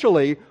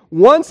judicially,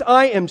 once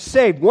I am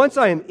saved, once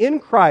I am in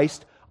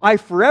Christ, I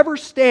forever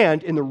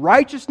stand in the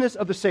righteousness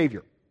of the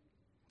Savior.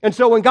 And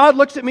so when God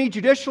looks at me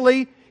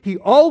judicially, He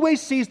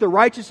always sees the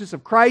righteousness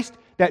of Christ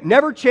that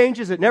never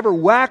changes, it never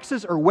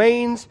waxes or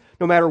wanes.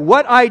 No matter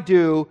what I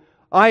do,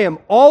 I am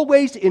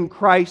always in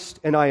Christ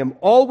and I am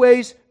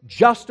always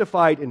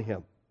justified in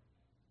Him.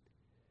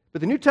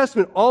 But the New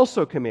Testament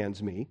also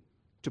commands me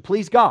to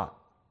please God.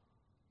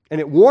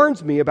 And it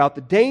warns me about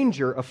the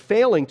danger of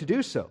failing to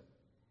do so.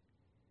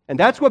 And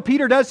that's what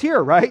Peter does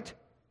here, right?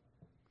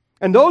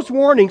 And those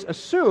warnings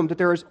assume that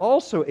there is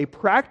also a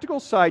practical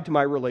side to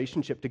my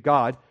relationship to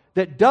God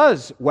that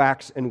does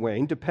wax and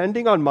wane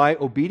depending on my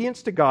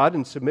obedience to God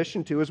and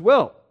submission to His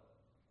will.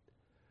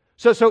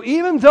 So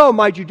even though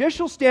my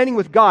judicial standing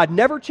with God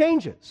never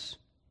changes,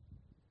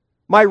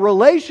 my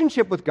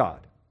relationship with God,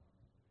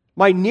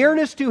 my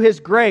nearness to His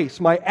grace,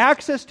 my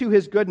access to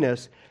His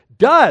goodness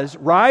does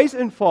rise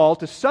and fall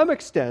to some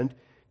extent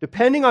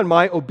depending on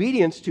my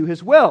obedience to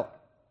His will.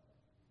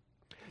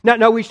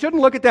 Now we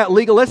shouldn't look at that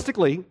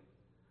legalistically,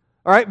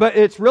 all right, but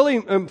it's really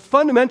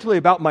fundamentally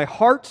about my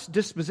heart's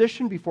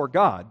disposition before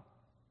God.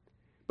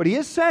 But he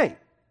is saying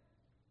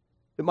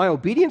that my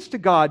obedience to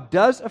God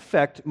does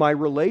affect my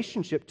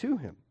relationship to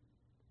Him.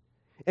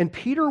 And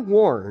Peter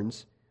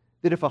warns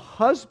that if a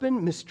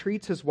husband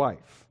mistreats his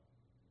wife,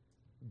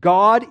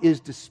 God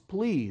is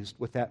displeased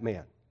with that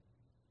man.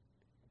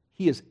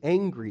 He is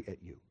angry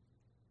at you.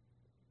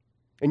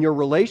 And your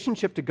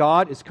relationship to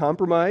God is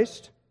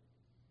compromised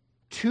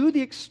to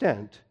the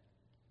extent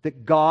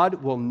that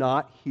God will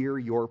not hear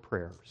your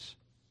prayers.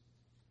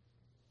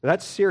 Now,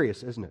 that's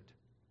serious, isn't it?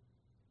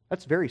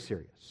 That's very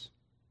serious.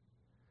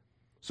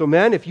 So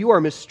men, if you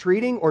are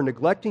mistreating or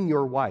neglecting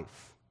your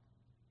wife,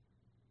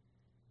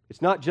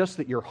 it's not just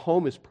that your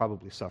home is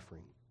probably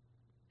suffering.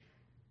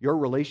 Your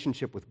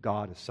relationship with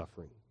God is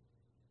suffering.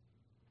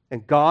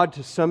 And God,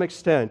 to some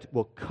extent,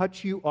 will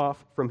cut you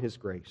off from His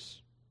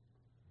grace.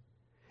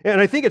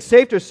 And I think it's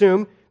safe to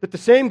assume that the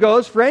same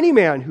goes for any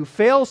man who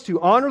fails to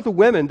honor the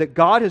women that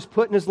God has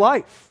put in his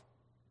life.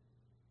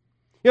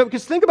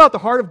 Because think about the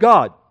heart of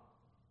God.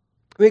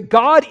 I mean,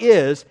 God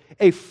is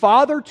a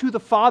father to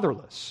the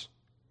fatherless.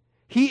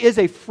 He is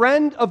a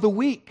friend of the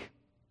weak.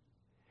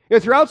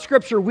 Throughout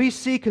Scripture, we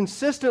see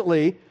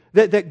consistently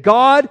that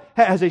God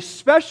has a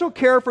special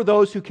care for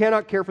those who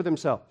cannot care for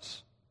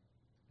themselves.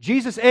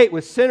 Jesus ate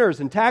with sinners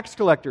and tax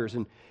collectors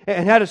and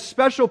had a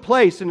special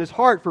place in His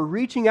heart for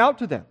reaching out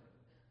to them.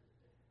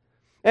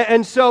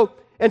 And so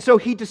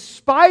He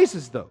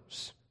despises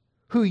those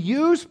who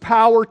use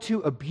power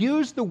to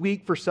abuse the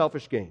weak for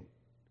selfish gain.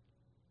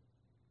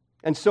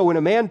 And so when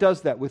a man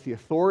does that with the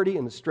authority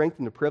and the strength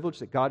and the privilege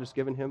that God has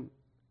given him,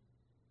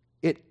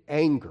 it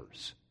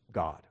angers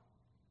God.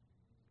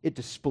 It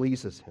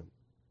displeases Him.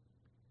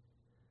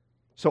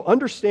 So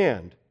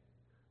understand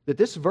that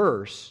this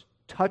verse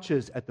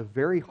touches at the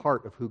very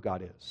heart of who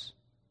God is.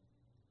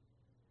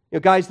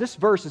 Guys, this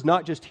verse is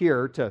not just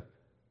here to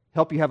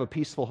help you have a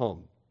peaceful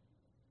home,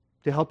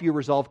 to help you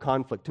resolve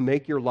conflict, to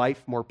make your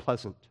life more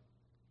pleasant.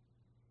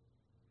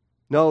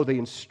 No, the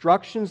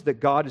instructions that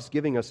God is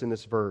giving us in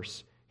this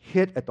verse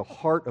hit at the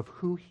heart of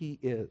who He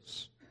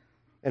is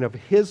and of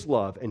His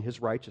love and His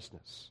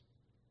righteousness.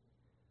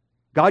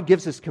 God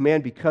gives this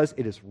command because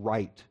it is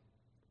right.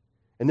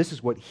 And this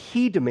is what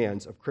He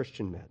demands of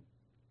Christian men.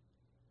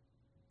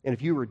 And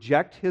if you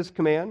reject His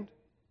command,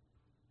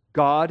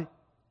 God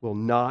will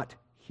not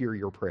hear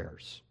your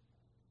prayers.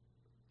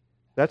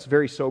 That's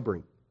very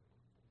sobering.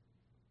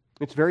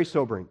 It's very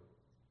sobering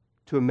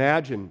to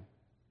imagine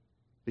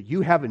that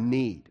you have a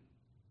need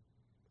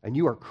and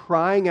you are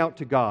crying out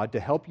to God to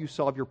help you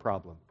solve your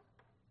problem.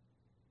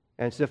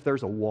 And it's as if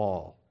there's a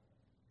wall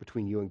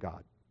between you and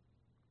God.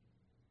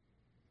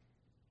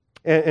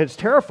 And it's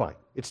terrifying.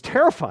 It's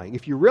terrifying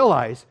if you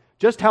realize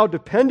just how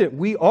dependent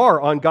we are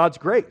on God's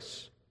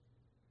grace.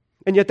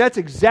 And yet that's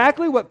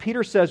exactly what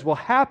Peter says will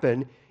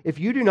happen if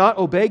you do not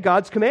obey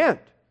God's command.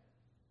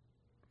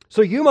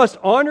 So you must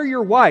honor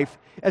your wife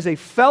as a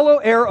fellow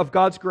heir of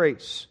God's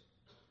grace.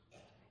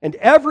 And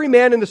every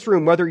man in this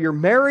room, whether you're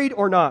married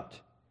or not,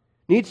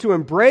 needs to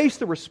embrace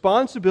the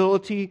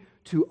responsibility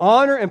to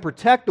honor and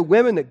protect the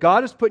women that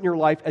God has put in your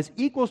life as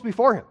equals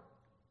before Him.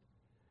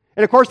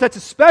 And of course, that's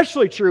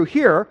especially true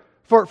here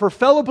for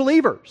fellow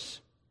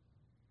believers.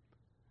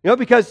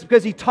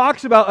 Because he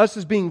talks about us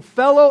as being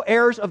fellow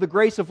heirs of the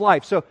grace of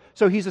life. So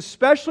he's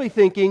especially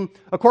thinking,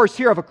 of course,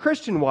 here of a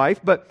Christian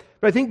wife, but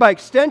I think by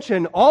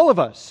extension, all of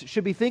us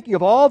should be thinking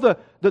of all the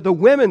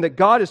women that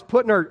God has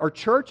put in our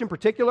church in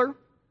particular,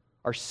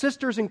 our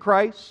sisters in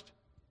Christ,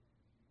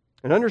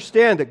 and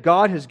understand that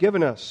God has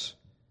given us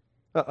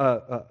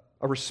a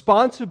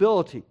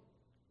responsibility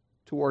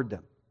toward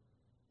them.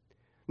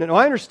 Now,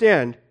 I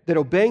understand that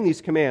obeying these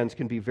commands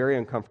can be very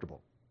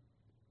uncomfortable.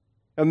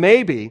 Now,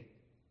 maybe,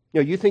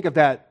 you think of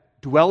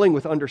that dwelling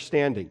with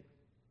understanding.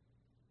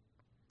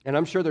 And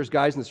I'm sure there's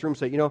guys in this room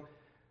say,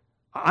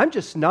 I'm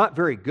just not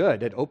very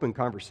good at open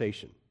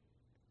conversation.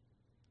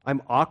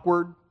 I'm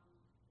awkward.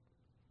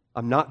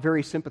 I'm not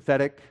very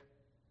sympathetic.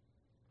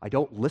 I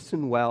don't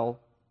listen well.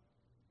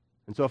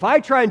 And so if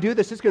I try and do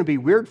this, it's going to be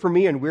weird for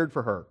me and weird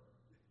for her.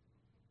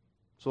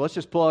 So let's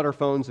just pull out our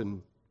phones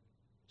and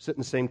sit in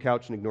the same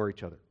couch and ignore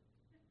each other.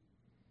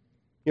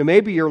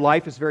 Maybe your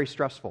life is very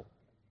stressful.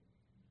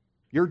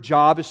 Your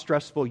job is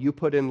stressful. You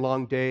put in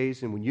long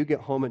days, and when you get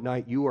home at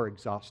night, you are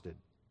exhausted.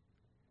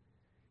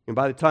 And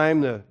by the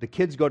time the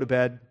kids go to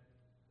bed,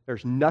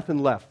 there's nothing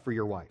left for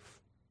your wife.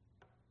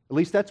 At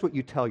least that's what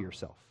you tell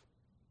yourself.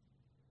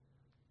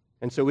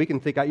 And so we can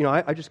think,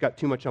 I just got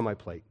too much on my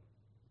plate.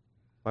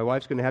 My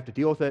wife's going to have to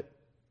deal with it,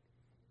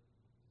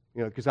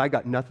 because I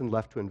got nothing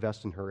left to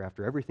invest in her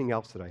after everything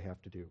else that I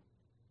have to do.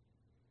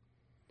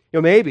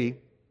 Maybe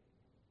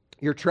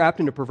you're trapped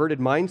in a perverted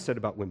mindset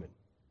about women.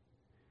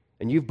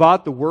 And you've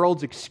bought the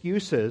world's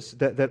excuses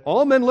that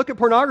all men look at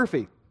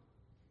pornography.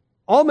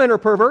 All men are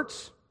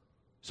perverts,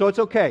 so it's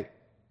okay.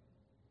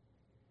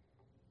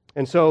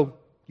 And so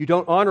you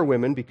don't honor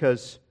women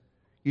because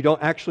you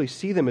don't actually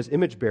see them as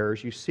image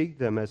bearers. You see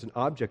them as an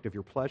object of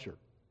your pleasure.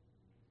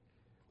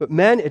 But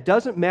men, it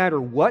doesn't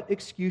matter what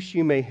excuse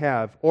you may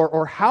have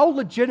or how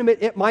legitimate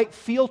it might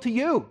feel to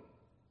you.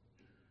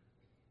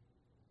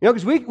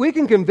 Because we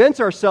can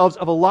convince ourselves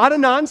of a lot of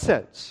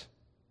nonsense.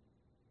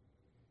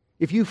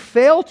 If you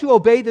fail to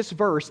obey this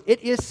verse,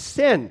 it is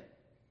sin.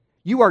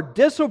 You are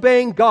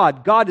disobeying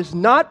God. God is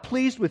not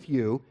pleased with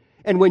you.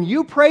 And when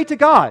you pray to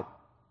God,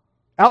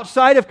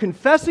 outside of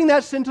confessing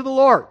that sin to the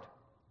Lord,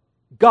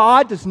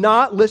 God does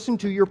not listen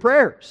to your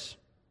prayers.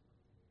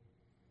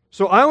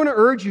 So I want to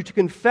urge you to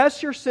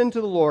confess your sin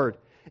to the Lord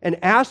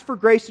and ask for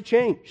grace to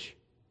change.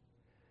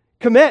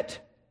 Commit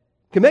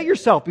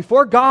yourself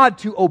before God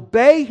to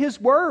obey His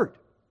word.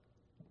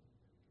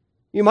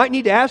 You might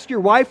need to ask your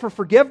wife for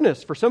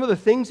forgiveness for some of the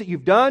things that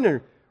you've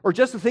done or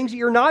just the things that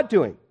you're not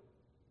doing.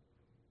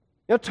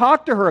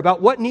 Talk to her about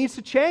what needs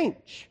to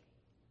change.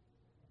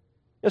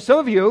 Some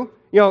of you,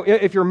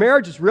 if your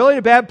marriage is really in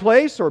a bad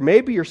place, or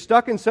maybe you're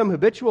stuck in some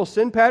habitual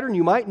sin pattern,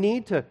 you might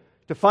need to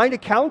find a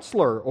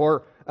counselor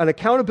or an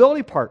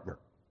accountability partner.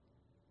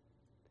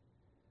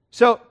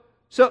 So,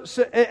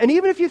 and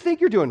even if you think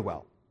you're doing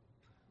well,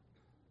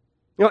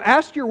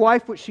 ask your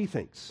wife what she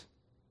thinks.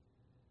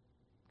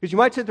 Because you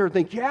might sit there and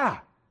think, yeah,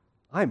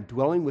 I'm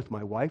dwelling with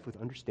my wife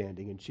with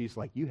understanding, and she's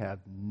like, you have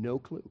no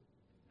clue.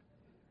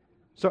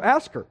 So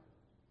ask her.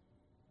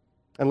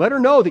 And let her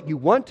know that you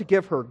want to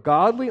give her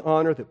godly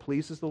honor that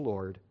pleases the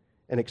Lord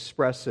and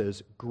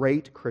expresses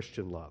great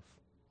Christian love.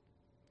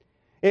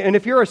 And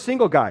if you're a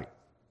single guy,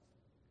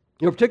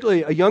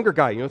 particularly a younger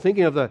guy,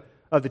 thinking of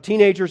the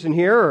teenagers in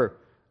here,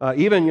 or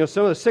even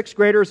some of the sixth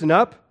graders and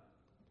up,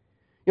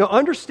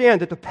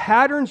 understand that the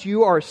patterns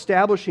you are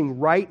establishing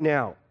right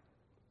now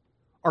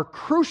are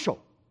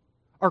crucial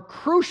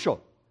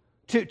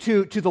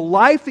to the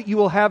life that you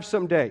will have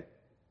someday.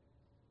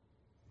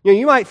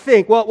 You might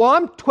think, well,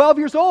 I'm 12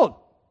 years old,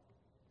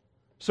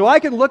 so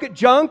I can look at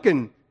junk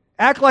and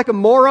act like a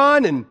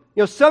moron, and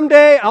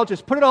someday I'll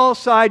just put it all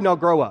aside and I'll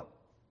grow up.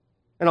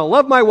 And I'll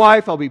love my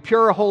wife, I'll be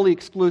pure, holy,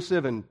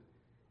 exclusive, and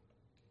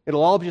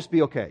it'll all just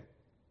be okay.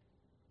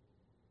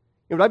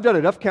 But I've done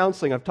enough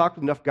counseling, I've talked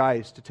to enough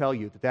guys to tell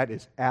you that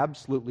is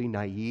absolutely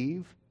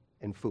naive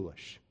and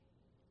foolish.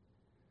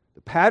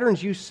 The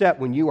patterns you set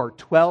when you are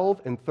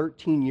 12 and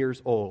 13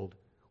 years old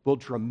will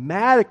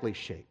dramatically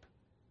shape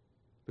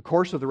the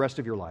course of the rest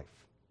of your life.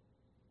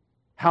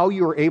 How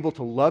you are able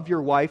to love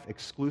your wife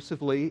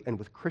exclusively and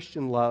with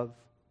Christian love.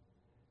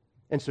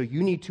 And so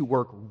you need to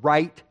work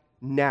right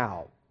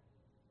now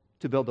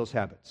to build those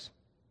habits.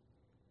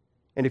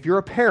 And if you're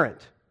a parent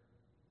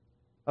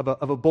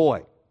of a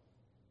boy,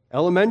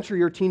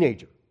 elementary or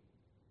teenager,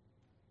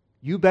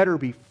 you better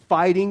be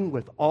fighting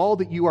with all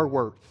that you are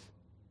worth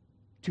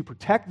to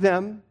protect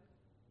them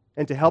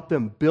and to help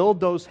them build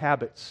those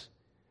habits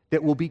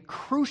that will be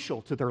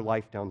crucial to their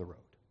life down the road.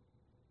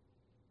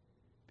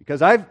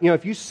 Because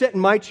if you sit in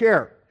my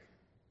chair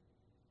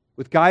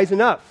with guys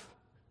enough,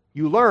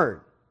 you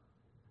learn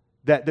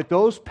that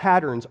those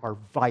patterns are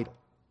vital.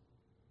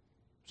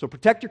 So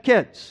protect your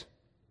kids.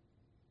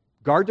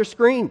 Guard their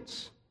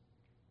screens.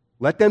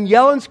 Let them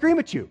yell and scream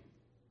at you.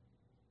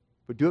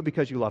 But do it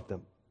because you love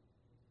them.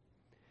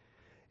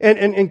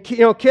 And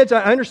kids,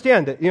 I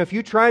understand that if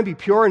you try and be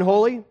pure and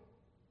holy,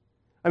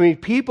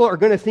 people are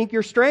going to think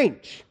you're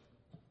strange.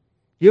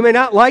 You may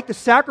not like the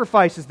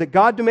sacrifices that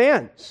God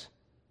demands.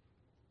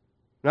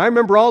 And I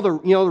remember all the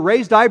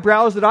raised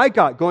eyebrows that I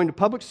got going to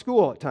public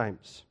school at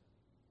times.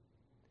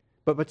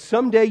 But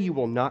someday you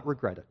will not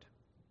regret it.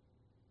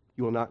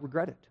 You will not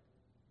regret it.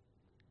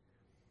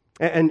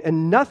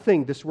 And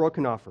nothing this world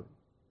can offer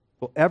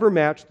will ever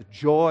match the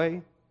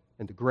joy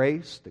and the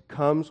grace that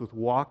comes with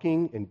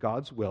walking in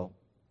God's will,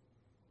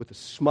 with the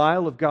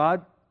smile of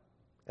God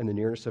and the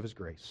nearness of His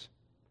grace.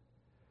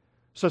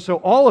 So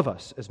all of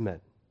us as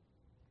men,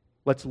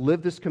 let's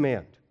live this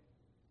command.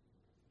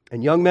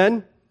 And young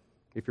men,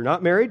 if you're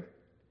not married,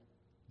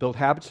 build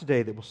habits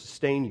today that will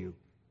sustain you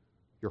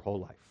your whole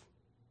life.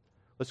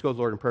 Let's go to the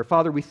Lord in prayer.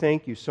 Father, we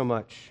thank you so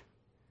much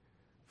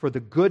for the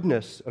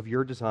goodness of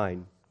your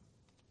design.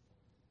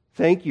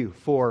 Thank you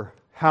for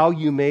how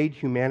you made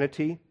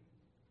humanity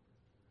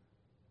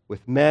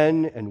with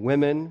men and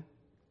women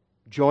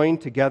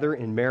joined together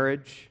in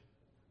marriage.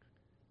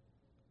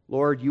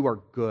 Lord, you are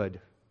good.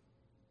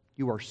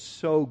 You are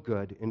so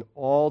good in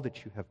all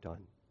that you have done.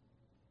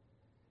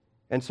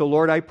 And so,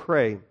 Lord, I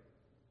pray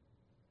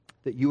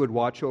that you would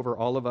watch over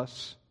all of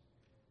us.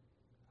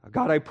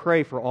 God, I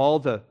pray for all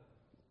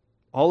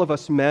of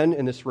us men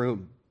in this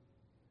room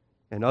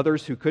and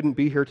others who couldn't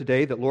be here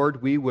today, that,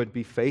 Lord, we would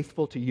be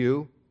faithful to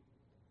you,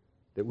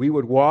 that we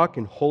would walk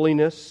in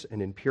holiness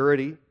and in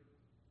purity,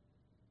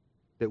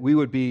 that we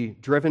would be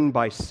driven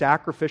by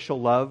sacrificial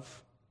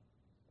love.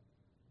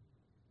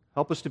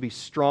 Help us to be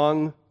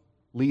strong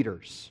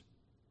leaders,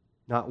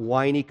 not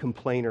whiny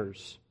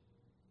complainers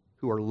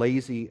who are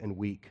lazy and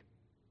weak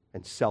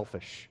and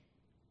selfish.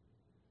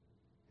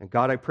 And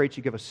God, I pray that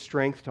you give us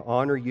strength to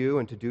honor you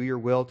and to do your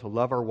will, to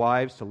love our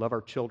wives, to love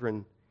our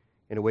children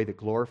in a way that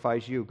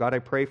glorifies you. God, I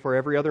pray for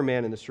every other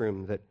man in this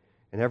room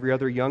and every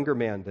other younger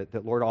man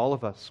that Lord, all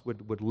of us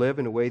would live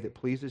in a way that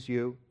pleases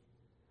you,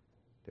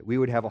 that we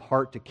would have a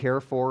heart to care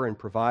for and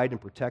provide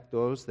and protect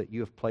those that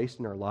you have placed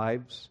in our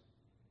lives.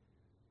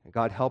 And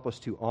God, help us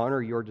to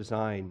honor your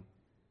design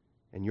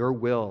and your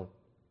will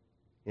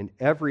in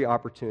every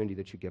opportunity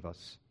that you give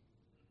us.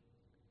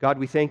 God,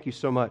 we thank you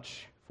so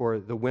much for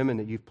the women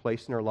that you've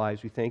placed in our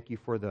lives. We thank you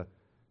for the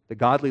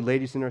godly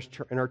ladies in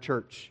our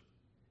church.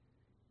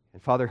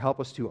 And Father, help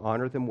us to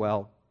honor them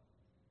well.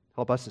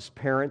 Help us as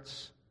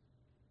parents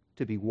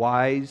to be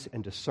wise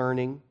and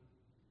discerning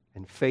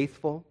and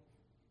faithful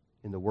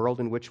in the world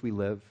in which we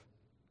live.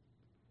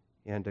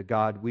 And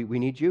God, we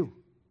need you.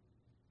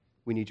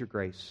 We need your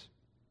grace.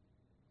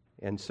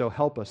 And so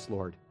help us,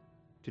 Lord,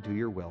 to do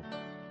your will.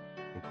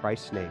 In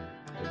Christ's name,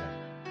 amen.